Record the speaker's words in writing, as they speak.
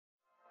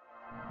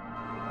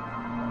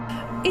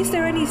Is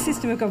there any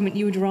system of government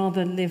you would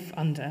rather live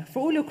under? For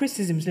all your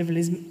criticisms of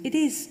liberalism, it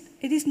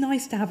is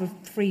nice to have a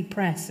free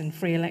press and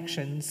free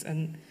elections.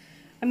 And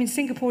I mean,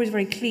 Singapore is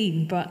very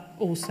clean, but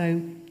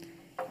also,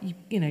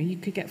 you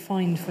could get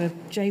fined for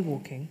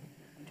jaywalking.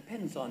 It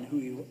depends on who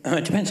you.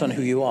 It depends on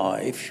who you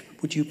are.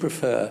 Would you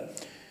prefer,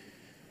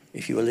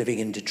 if you were living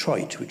in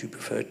Detroit, would you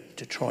prefer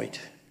Detroit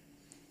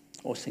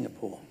or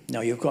Singapore?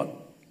 Now you've got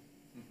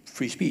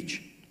free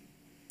speech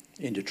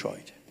in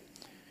Detroit.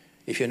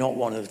 If you're not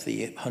one of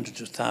the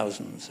hundreds of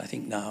thousands, I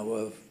think now,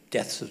 of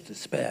deaths of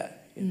despair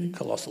in the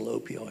colossal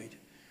opioid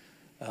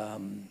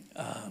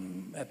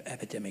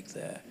epidemic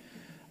there.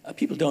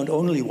 People don't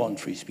only want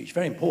free speech.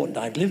 Very important.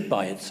 I've lived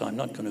by it, so I'm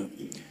not going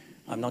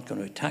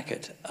to attack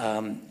it.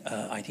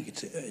 I think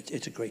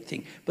it's a great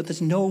thing. But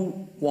there's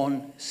no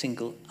one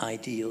single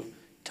ideal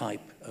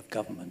type of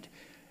government.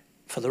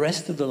 For the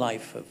rest of the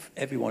life of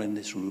everyone in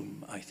this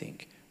room, I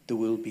think, there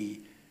will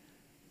be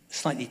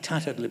slightly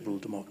tattered liberal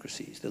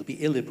democracies, there'll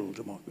be illiberal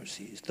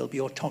democracies, there'll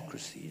be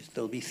autocracies,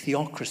 there'll be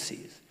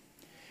theocracies,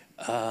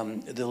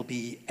 there'll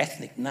be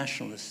ethnic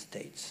nationalist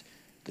states,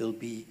 there'll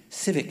be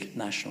civic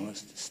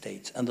nationalist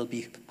states, and there'll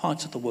be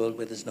parts of the world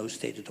where there's no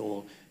state at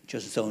all,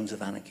 just zones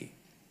of anarchy.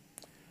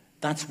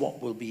 That's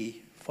what will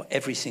be for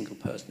every single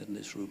person in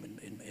this room,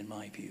 in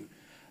my view.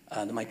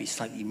 There might be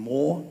slightly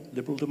more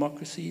liberal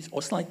democracies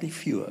or slightly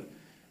fewer,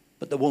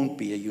 but there won't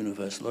be a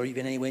universal or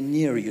even anywhere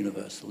near a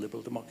universal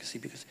liberal democracy,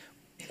 because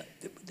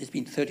there's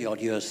been 30-odd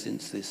years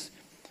since this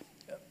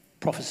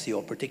prophecy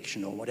or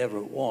prediction or whatever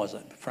it was.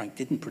 Frank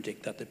didn't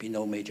predict that there'd be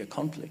no major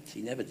conflicts.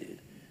 He never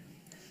did.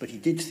 But he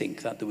did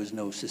think that there was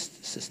no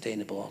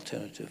sustainable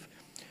alternative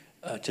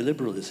to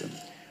liberalism.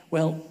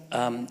 Well,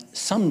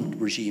 some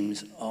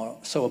regimes are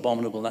so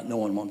abominable that no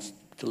one wants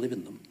to live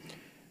in them.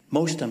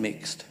 Most are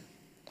mixed.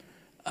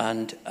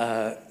 And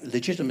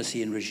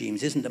legitimacy in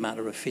regimes isn't a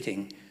matter of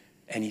fitting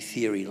any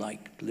theory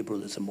like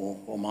liberalism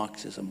or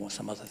Marxism or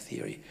some other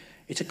theory.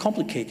 It's a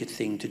complicated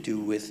thing to do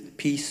with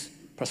peace,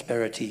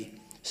 prosperity,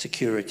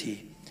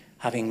 security,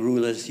 having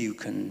rulers you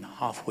can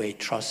halfway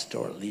trust,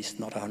 or at least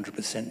not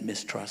 100%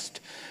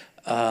 mistrust,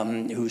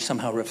 who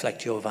somehow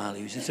reflect your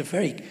values. It's a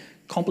very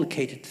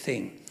complicated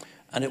thing,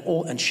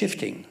 and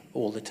shifting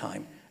all the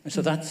time. And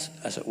so that's,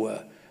 as it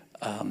were,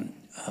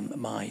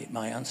 my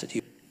answer to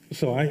you.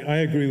 So I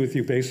agree with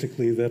you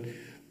basically that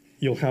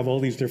you'll have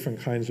all these different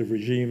kinds of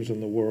regimes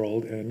in the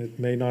world, and it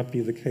may not be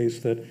the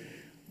case that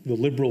the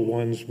liberal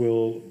ones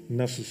will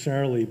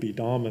necessarily be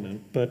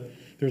dominant, but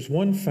there's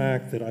one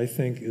fact that I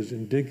think is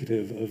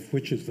indicative of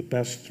which is the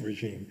best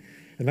regime,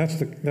 and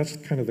that's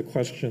kind of the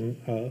question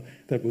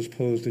that was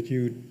posed that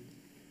you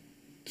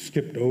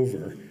skipped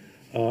over,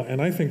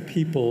 and I think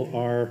people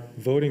are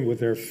voting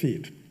with their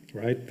feet,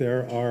 right?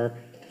 There are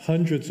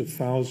hundreds of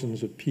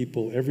thousands of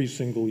people every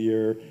single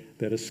year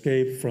that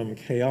escape from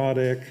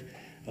chaotic,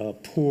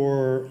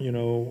 poor,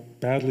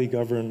 badly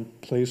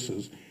governed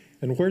places,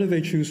 and where do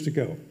they choose to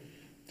go?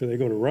 Do they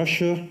go to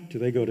Russia? Do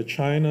they go to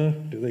China?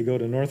 Do they go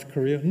to North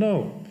Korea?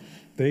 No,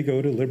 they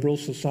go to liberal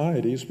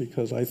societies,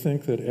 because I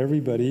think that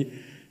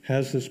everybody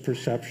has this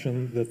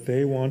perception that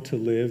they want to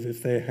live,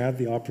 if they had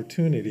the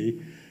opportunity,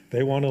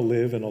 they want to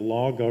live in a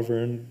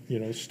law-governed,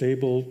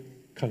 stable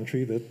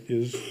country that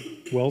is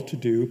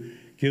well-to-do,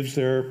 gives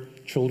their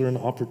children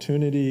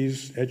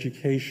opportunities,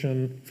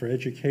 education, for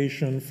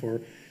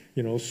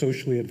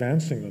socially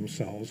advancing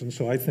themselves. And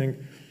so I think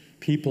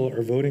people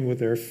are voting with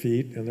their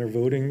feet, and they're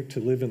voting to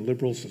live in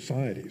liberal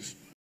societies.